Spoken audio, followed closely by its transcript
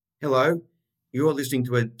Hello, you're listening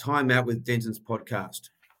to a Time Out with Denton's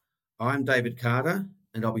podcast. I'm David Carter,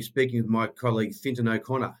 and I'll be speaking with my colleague Fintan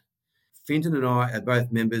O'Connor. Fintan and I are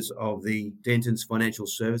both members of the Denton's Financial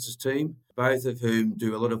Services team, both of whom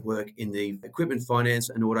do a lot of work in the equipment finance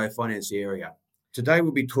and auto finance area. Today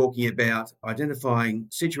we'll be talking about identifying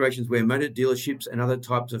situations where motor dealerships and other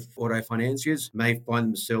types of auto financiers may find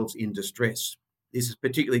themselves in distress. This is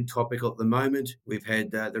particularly topical at the moment. We've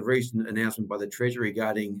had the recent announcement by the Treasury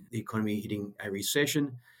regarding the economy hitting a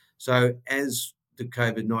recession. So as the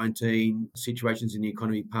COVID-19 situations in the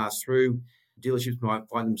economy pass through, dealerships might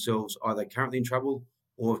find themselves either currently in trouble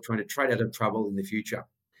or trying to trade out of trouble in the future.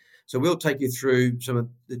 So we'll take you through some of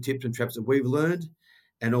the tips and traps that we've learned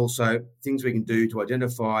and also things we can do to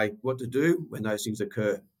identify what to do when those things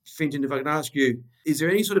occur. Fintan, if I can ask you, is there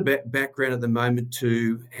any sort of background at the moment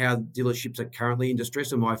to how dealerships are currently in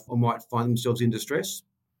distress or might find themselves in distress?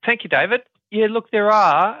 Thank you, David. Yeah, look, there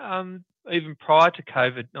are, even prior to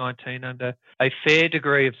COVID-19, under a fair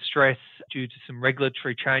degree of stress due to some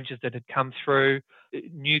regulatory changes that had come through.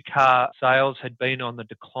 New car sales had been on the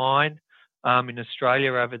decline in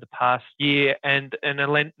Australia over the past year, and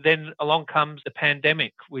then along comes the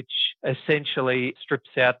pandemic, which essentially strips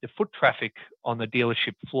out the foot traffic on the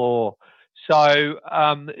dealership floor. So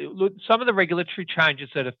look, some of the regulatory changes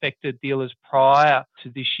that affected dealers prior to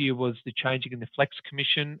this year was the changing in the Flex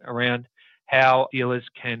Commission around how dealers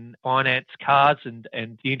can finance cars and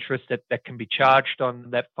the interest that can be charged on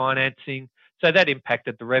that financing. So that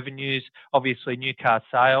impacted the revenues. Obviously, new car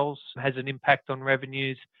sales has an impact on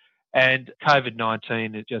revenues, and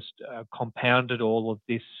COVID-19 has just compounded all of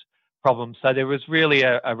this problem. So there was really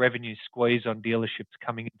a revenue squeeze on dealerships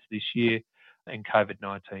coming into this year, and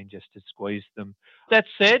COVID-19 just to squeeze them. That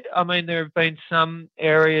said, I mean, there have been some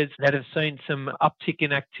areas that have seen some uptick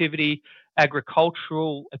in activity.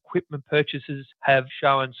 Agricultural equipment purchases have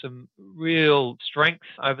shown some real strength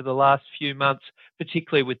over the last few months,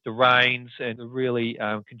 particularly with the rains and the really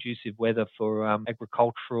conducive weather for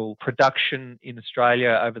agricultural production in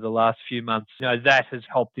Australia over the last few months. You know, that has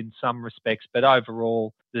helped in some respects, but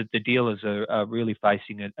overall, the dealers are really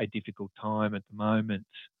facing a difficult time at the moment.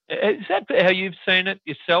 Is that how you've seen it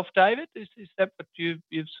yourself, David? Is that what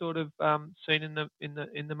you've sort of seen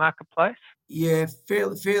in the marketplace? Yeah,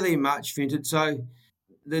 fairly much, Fintan. So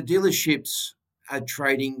the dealerships are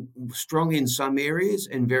trading strong in some areas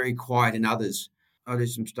and very quiet in others. I do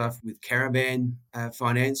some stuff with caravan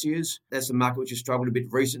financiers. That's a market which has struggled a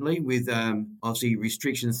bit recently with obviously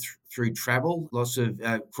restrictions through travel, lots of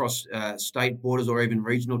cross-state borders or even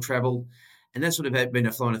regional travel. And that's sort of had been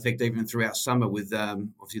a flow-on effect even throughout summer with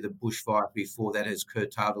obviously the bushfire before that has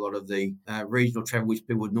curtailed a lot of the regional travel which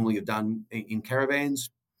people would normally have done in caravans.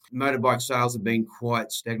 Motorbike sales have been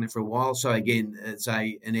quite stagnant for a while. So again, it's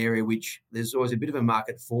an area which there's always a bit of a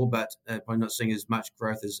market for, but probably not seeing as much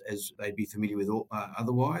growth as they'd be familiar with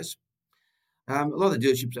otherwise. A lot of the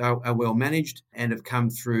dealerships are well managed and have come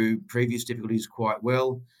through previous difficulties quite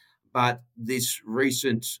well. But this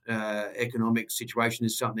recent economic situation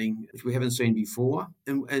is something which we haven't seen before.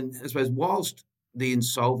 And I suppose whilst the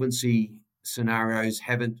insolvency scenarios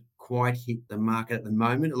haven't quite hit the market at the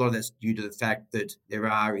moment, a lot of that's due to the fact that there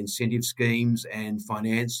are incentive schemes and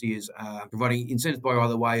financiers are providing incentives by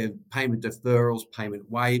either way of payment deferrals, payment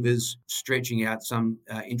waivers, stretching out some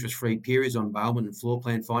interest-free periods on bailment and floor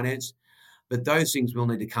plan finance. But those things will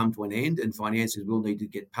need to come to an end and financiers will need to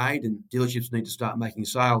get paid and dealerships need to start making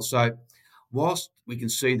sales. So whilst we can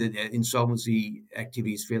see that insolvency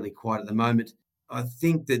activity is fairly quiet at the moment, I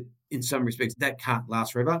think that in some respects that can't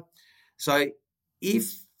last forever. So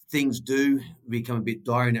if things do become a bit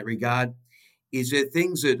dire in that regard, is there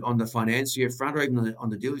things that on the financier front or even on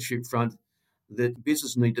the dealership front that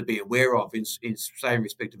business need to be aware of in say in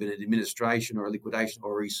respect of an administration or a liquidation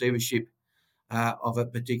or a receivership of a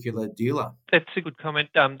particular dealer? That's a good comment,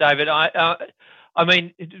 David. I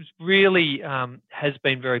mean, it really has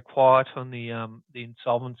been very quiet on the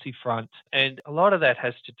insolvency front, and a lot of that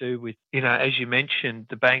has to do with, you know, as you mentioned,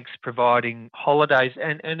 the banks providing holidays,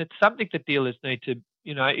 and it's something that dealers need to,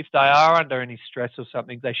 you know, if they are under any stress or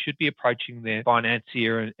something, they should be approaching their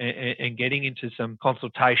financier and getting into some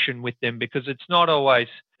consultation with them, because it's not always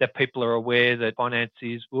that people are aware that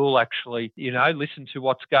financiers will actually, you know, listen to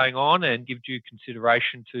what's going on and give due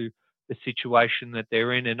consideration to the situation that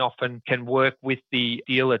they're in, and often can work with the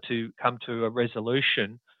dealer to come to a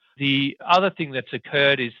resolution. The other thing that's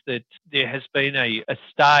occurred is that there has been a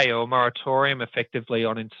stay or moratorium effectively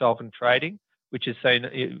on insolvent trading, which is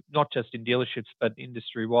seen not just in dealerships but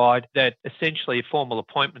industry-wide, that essentially formal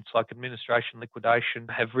appointments like administration, liquidation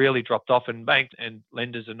have really dropped off, and banks and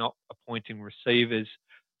lenders are not appointing receivers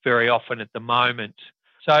very often at the moment.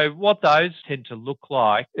 So what those tend to look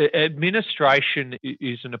like, administration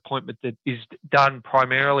is an appointment that is done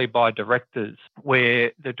primarily by directors,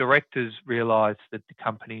 where the directors realise that the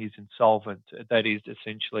company is insolvent. That is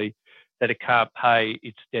essentially that it can't pay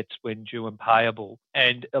its debts when due and payable,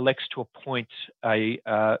 and elects to appoint a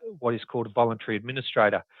what is called a voluntary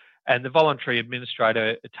administrator. And the voluntary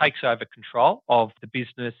administrator takes over control of the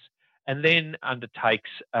business and then undertakes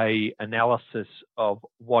a analysis of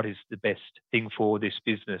what is the best thing for this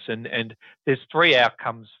business. And there's three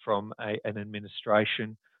outcomes from an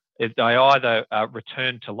administration. If they either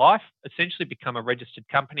return to life, essentially become a registered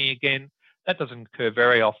company again. That doesn't occur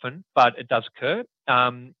very often, but it does occur.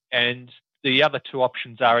 And the other two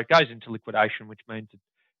options are it goes into liquidation, which means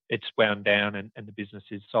it's wound down and the business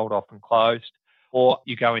is sold off and closed, or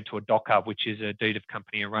you go into a DOCA, which is a deed of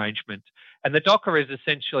company arrangement. And the DOCA is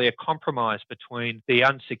essentially a compromise between the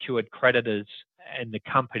unsecured creditors and the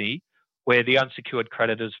company, where the unsecured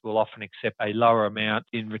creditors will often accept a lower amount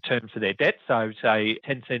in return for their debt. So say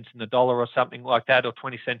 10 cents in the dollar or something like that, or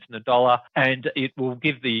 20 cents in the dollar, and it will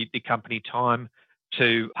give the company time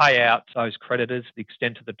to pay out those creditors, the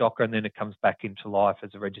extent of the DOCA, and then it comes back into life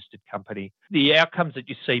as a registered company. The outcomes that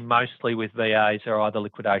you see mostly with VAs are either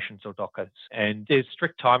liquidations or DOCAs. And there's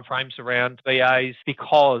strict timeframes around VAs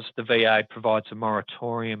because the VA provides a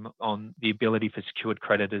moratorium on the ability for secured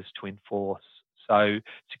creditors to enforce. So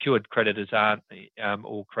secured creditors aren't,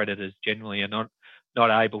 or creditors generally are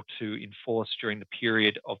not able to enforce during the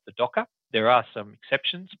period of the DOCA. There are some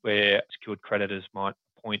exceptions where secured creditors might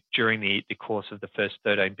appoint during the course of the first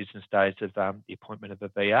 13 business days of the appointment of a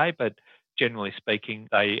VA, but generally speaking,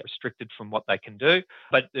 they are restricted from what they can do.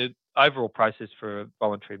 But the overall process for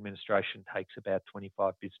voluntary administration takes about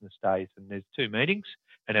 25 business days, and there's 2 meetings.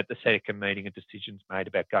 And at the second meeting, a decision's made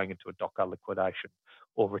about going into a DOCA liquidation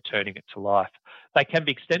or returning it to life. They can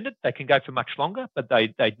be extended. They can go for much longer, but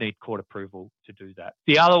they'd need court approval to do that.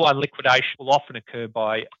 The other one, liquidation, will often occur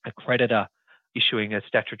by a creditor issuing a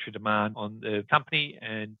statutory demand on the company,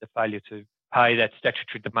 and the failure to pay that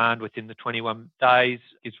statutory demand within the 21 days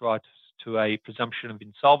gives rise to a presumption of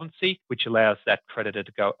insolvency, which allows that creditor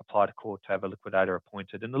to go apply to court to have a liquidator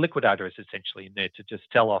appointed. And the liquidator is essentially in there to just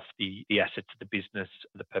sell off the assets of the business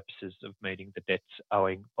for the purposes of meeting the debts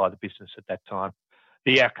owing by the business at that time.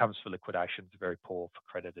 The outcomes for liquidations are very poor for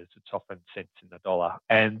creditors. It's often cents in the dollar.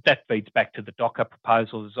 And that feeds back to the DOCA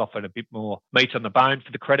proposal. There's often a bit more meat on the bone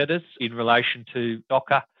for the creditors in relation to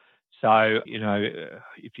DOCA. So,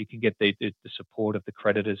 if you can get the support of the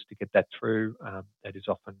creditors to get that through, that is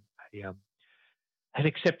often an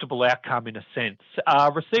acceptable outcome in a sense.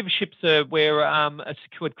 Receiverships are where a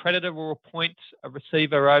secured creditor will appoint a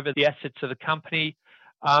receiver over the assets of the company.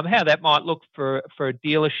 How that might look for a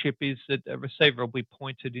dealership is that a receiver will be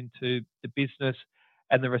appointed into the business,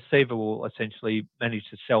 and the receiver will essentially manage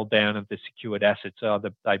to sell down of the secured assets,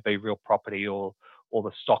 either they be real property or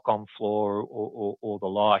the stock on floor or the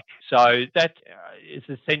like. So that is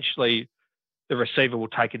essentially the receiver will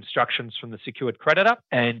take instructions from the secured creditor,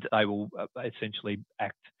 and they will essentially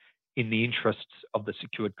act in the interests of the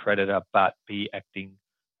secured creditor, but be acting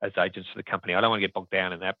as agents for the company. I don't want to get bogged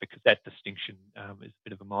down in that because that distinction is a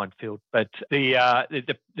bit of a minefield. But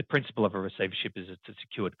the principle of a receivership is it's a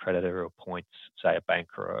secured creditor who appoints, say, a bank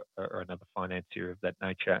or another financier of that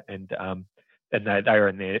nature, and they are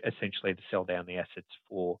in there essentially to sell down the assets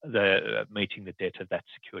for the meeting the debt of that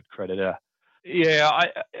secured creditor. Yeah,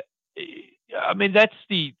 I mean that's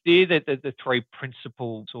the three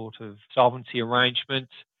principal sort of solvency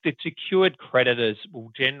arrangements. The secured creditors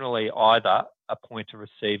will generally either appoint a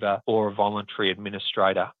receiver or a voluntary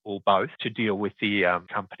administrator, or both, to deal with the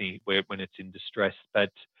company when it's in distress. But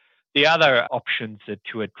the other options that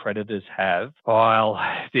secured creditors have, while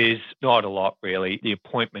there's not a lot really, the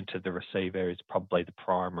appointment of the receiver is probably the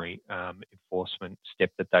primary enforcement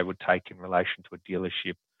step that they would take in relation to a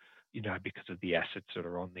dealership, because of the assets that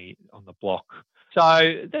are on the block.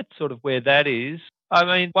 So that's sort of where that is. I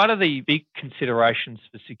mean, one of the big considerations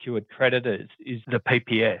for secured creditors is the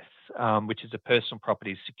PPS, which is a Personal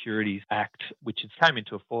Property Securities Act, which has came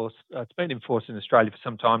into force. It's been enforced in Australia for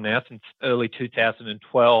some time now, since early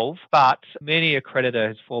 2012. But many a creditor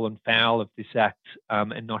has fallen foul of this act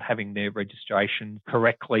and not having their registration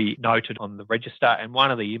correctly noted on the register. And one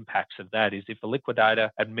of the impacts of that is if a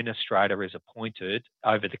liquidator administrator is appointed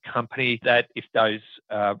over the company, that if those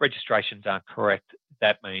registrations aren't correct,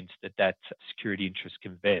 that means that security interest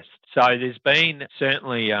can vest. So there's been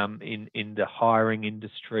certainly in the hiring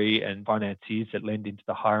industry, and financiers that lend into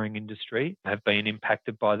the hiring industry have been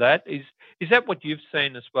impacted by that. Is that what you've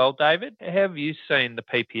seen as well, David? How have you seen the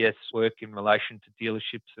PPS work in relation to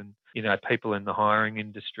dealerships people in the hiring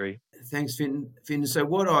industry. Thanks, Finn. So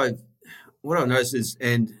what I've noticed is,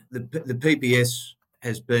 and the PPS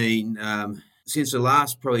has been since the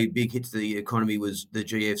last probably big hit to the economy was the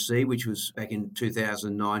GFC, which was back in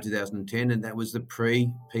 2009, 2010, and that was the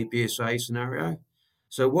pre-PPSA scenario.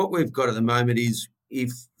 So what we've got at the moment is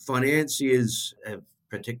if financiers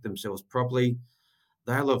protect themselves properly,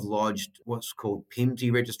 they'll have lodged what's called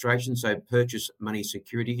PIMSI registration, so purchase money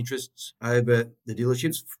security interests, over the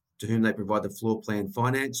dealerships to whom they provide the floor plan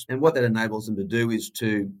finance. And what that enables them to do is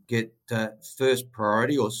to get first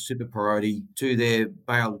priority or super priority to their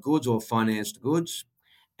bailed goods or financed goods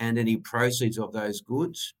and any proceeds of those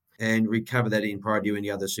goods, and recover that in priority to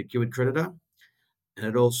any other secured creditor. And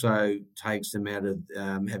it also takes them out of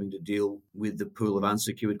having to deal with the pool of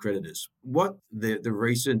unsecured creditors. What the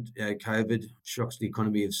recent COVID shocks to the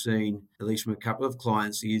economy have seen, at least from a couple of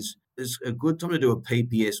clients, is a good time to do a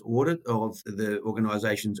PPS audit of the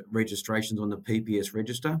organisation's registrations on the PPS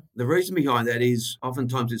register. The reason behind that is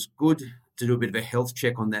oftentimes it's good to do a bit of a health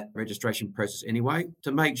check on that registration process anyway,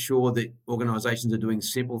 to make sure that organisations are doing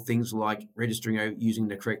simple things like registering using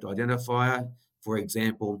the correct identifier. For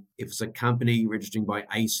example, if it's a company registering by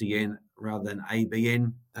ACN rather than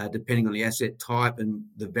ABN, depending on the asset type and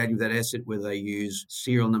the value of that asset, whether they use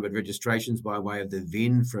serial numbered registrations by way of the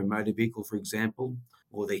VIN for a motor vehicle, for example,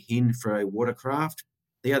 or the HIN for a watercraft.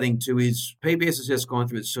 The other thing too is PPS has just gone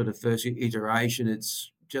through its sort of first iteration.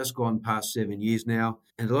 It's just gone past 7 years now,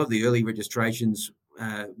 and a lot of the early registrations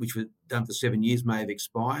which were done for 7 years may have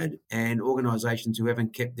expired, and organisations who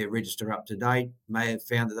haven't kept their register up to date may have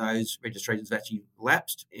found that those registrations have actually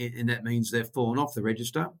lapsed, and that means they've fallen off the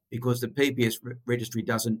register because the PPS registry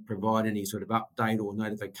doesn't provide any sort of update or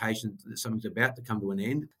notification that something's about to come to an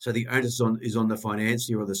end. So the onus is on the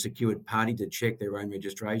financier or the secured party to check their own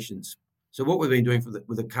registrations. So what we've been doing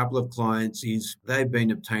with a couple of clients is they've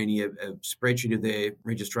been obtaining a spreadsheet of their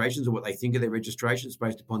registrations or what they think of their registrations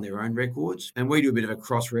based upon their own records. And we do a bit of a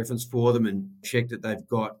cross-reference for them and check that they've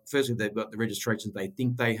got the registrations they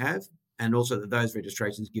think they have, and also that those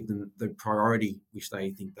registrations give them the priority which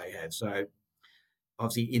they think they have. So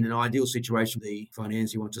obviously, in an ideal situation, the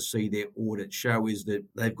financier wants to see their audit show is that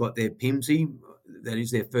they've got their PIMSI, that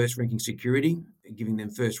is their first ranking security, giving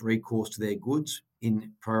them first recourse to their goods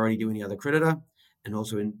in priority to any other creditor, and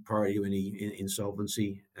also in priority to any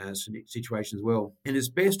insolvency situation as well. And it's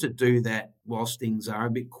best to do that whilst things are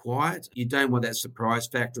a bit quiet. You don't want that surprise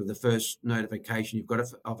factor of the first notification you've got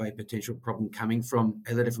of a potential problem coming from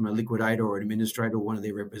a letter from a liquidator or an administrator or one of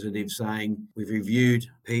their representatives saying, we've reviewed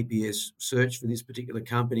PPS search for this particular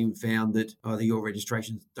company and found that either your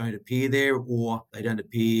registrations don't appear there or they don't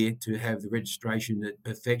appear to have the registration at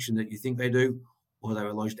perfection that you think they do, or they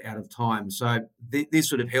were lodged out of time. So this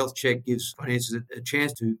sort of health check gives financiers a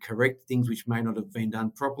chance to correct things which may not have been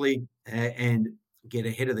done properly and get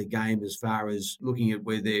ahead of the game as far as looking at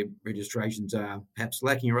where their registrations are perhaps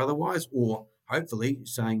lacking or otherwise, or hopefully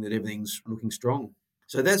saying that everything's looking strong.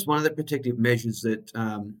 So that's one of the protective measures that,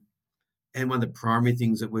 and one of the primary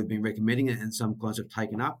things that we've been recommending and some clients have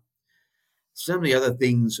taken up. Some of the other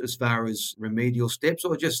things as far as remedial steps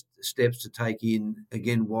or just steps to take in,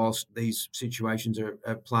 again, whilst these situations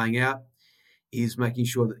are playing out, is making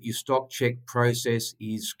sure that your stock check process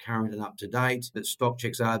is current and up to date, that stock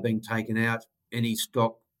checks are being taken out. Any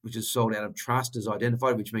stock which is sold out of trust is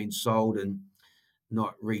identified, which means sold and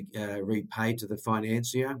not repaid to the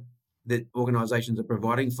financier. That organisations are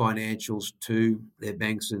providing financials to their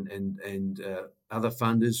banks and other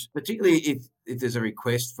funders, particularly if there's a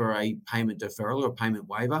request for a payment deferral or a payment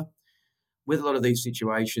waiver. With a lot of these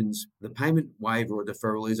situations, the payment waiver or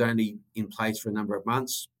deferral is only in place for a number of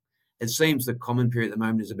months. It seems the common period at the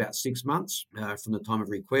moment is about 6 months from the time of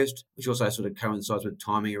request, which also sort of coincides with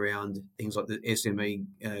timing around things like the SME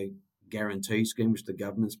guarantee scheme, which the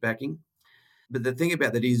government's backing. But the thing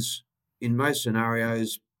about that is, in most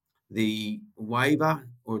scenarios, the waiver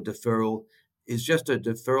or deferral is just a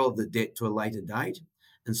deferral of the debt to a later date.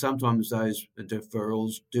 And sometimes those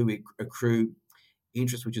deferrals do accrue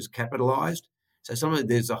interest which is capitalised. So sometimes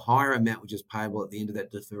there's a higher amount which is payable at the end of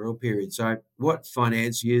that deferral period. So what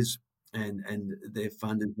financiers and their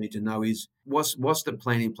funders need to know is what's the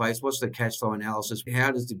plan in place, what's the cash flow analysis,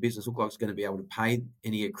 how does the business look like it's going to be able to pay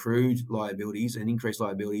any accrued liabilities and increased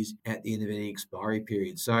liabilities at the end of any expiry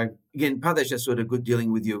period. So again, part of that's just sort of good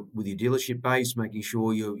dealing with your dealership base, making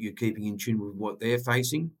sure you're keeping in tune with what they're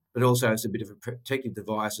facing, but also it's a bit of a protective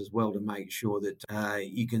device as well to make sure that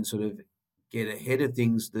you can sort of get ahead of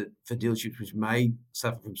things that for dealerships which may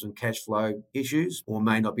suffer from some cash flow issues or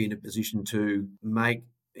may not be in a position to make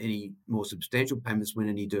any more substantial payments when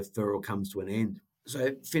any deferral comes to an end.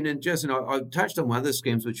 So, Finn and Justin, I touched on one of the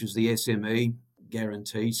schemes, which was the SME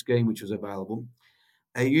guarantee scheme, which was available.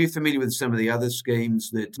 Are you familiar with some of the other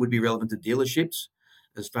schemes that would be relevant to dealerships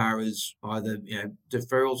as far as either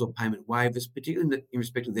deferrals or payment waivers, particularly in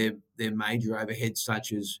respect of their major overheads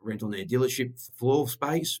such as rent on their dealership floor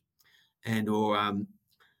space and or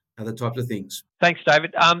other types of things? Thanks,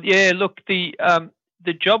 David. Look, the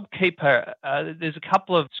JobKeeper, there's a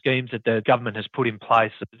couple of schemes that the government has put in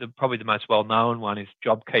place. Probably the most well-known one is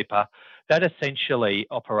JobKeeper. That essentially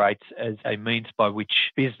operates as a means by which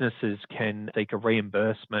businesses can seek a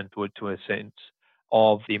reimbursement to a sense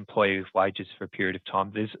of the employee's wages for a period of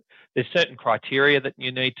time. There's certain criteria that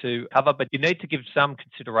you need to cover, but you need to give some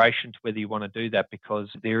consideration to whether you want to do that because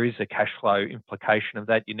there is a cash flow implication of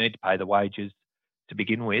that. You need to pay the wages to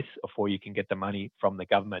begin with before you can get the money from the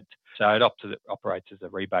government. So it operates as a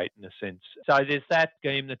rebate in a sense. So there's that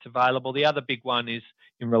scheme that's available. The other big one is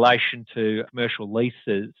in relation to commercial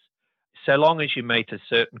leases. So long as you meet a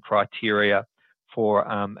certain criteria for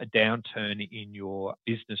a downturn in your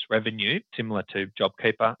business revenue, similar to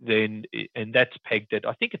JobKeeper, and that's pegged at,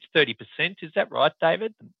 I think it's 30%. Is that right,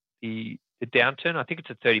 David? The downturn, I think it's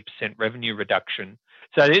a 30% revenue reduction.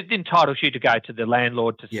 So it entitles you to go to the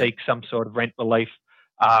landlord to seek some sort of rent relief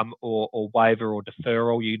or waiver or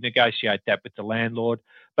deferral. You negotiate that with the landlord.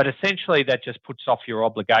 But essentially that just puts off your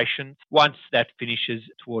obligations. Once that finishes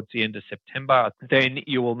towards the end of September, then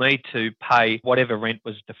you will need to pay whatever rent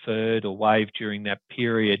was deferred or waived during that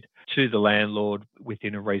period to the landlord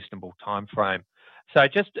within a reasonable time frame. So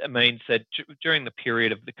it just means that during the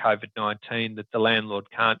period of the COVID-19 that the landlord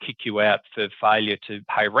can't kick you out for failure to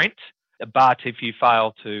pay rent. But if you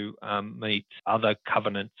fail to meet other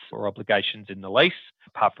covenants or obligations in the lease,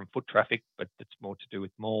 apart from foot traffic, but it's more to do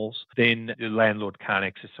with malls, then the landlord can't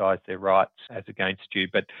exercise their rights as against you.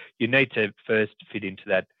 But you need to first fit into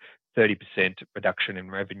that 30% reduction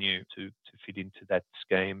in revenue to fit into that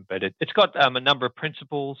scheme. But it's got a number of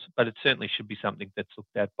principles, but it certainly should be something that's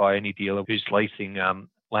looked at by any dealer who's leasing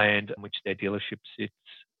land in which their dealership sits.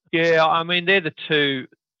 Yeah, I mean, they're the two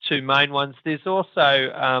main ones. There's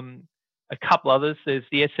also a couple others. There's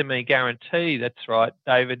the SME guarantee. That's right,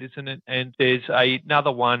 David, isn't it? And there's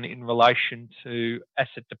another one in relation to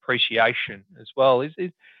asset depreciation as well. Is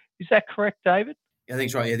that correct, David? I think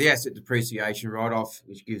it's right. Yeah, the asset depreciation write-off,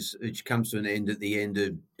 which comes to an end at the end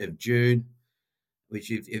of June, which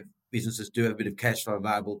if businesses do have a bit of cash flow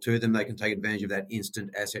available to them, they can take advantage of that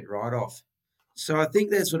instant asset write-off. So I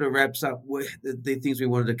think that sort of wraps up the things we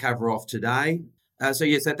wanted to cover off today. So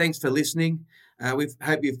thanks for listening. We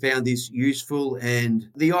hope you found this useful, and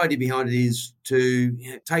the idea behind it is to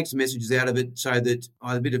take some messages out of it so that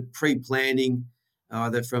either a bit of pre-planning,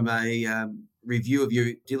 either from a review of your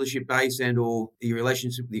dealership base and or your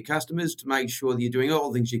relationship with your customers to make sure that you're doing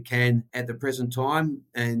all the things you can at the present time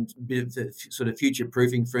and a bit of the sort of future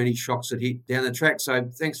proofing for any shocks that hit down the track. So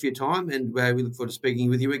thanks for your time, and we look forward to speaking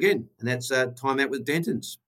with you again. And that's Time Out with Dentons.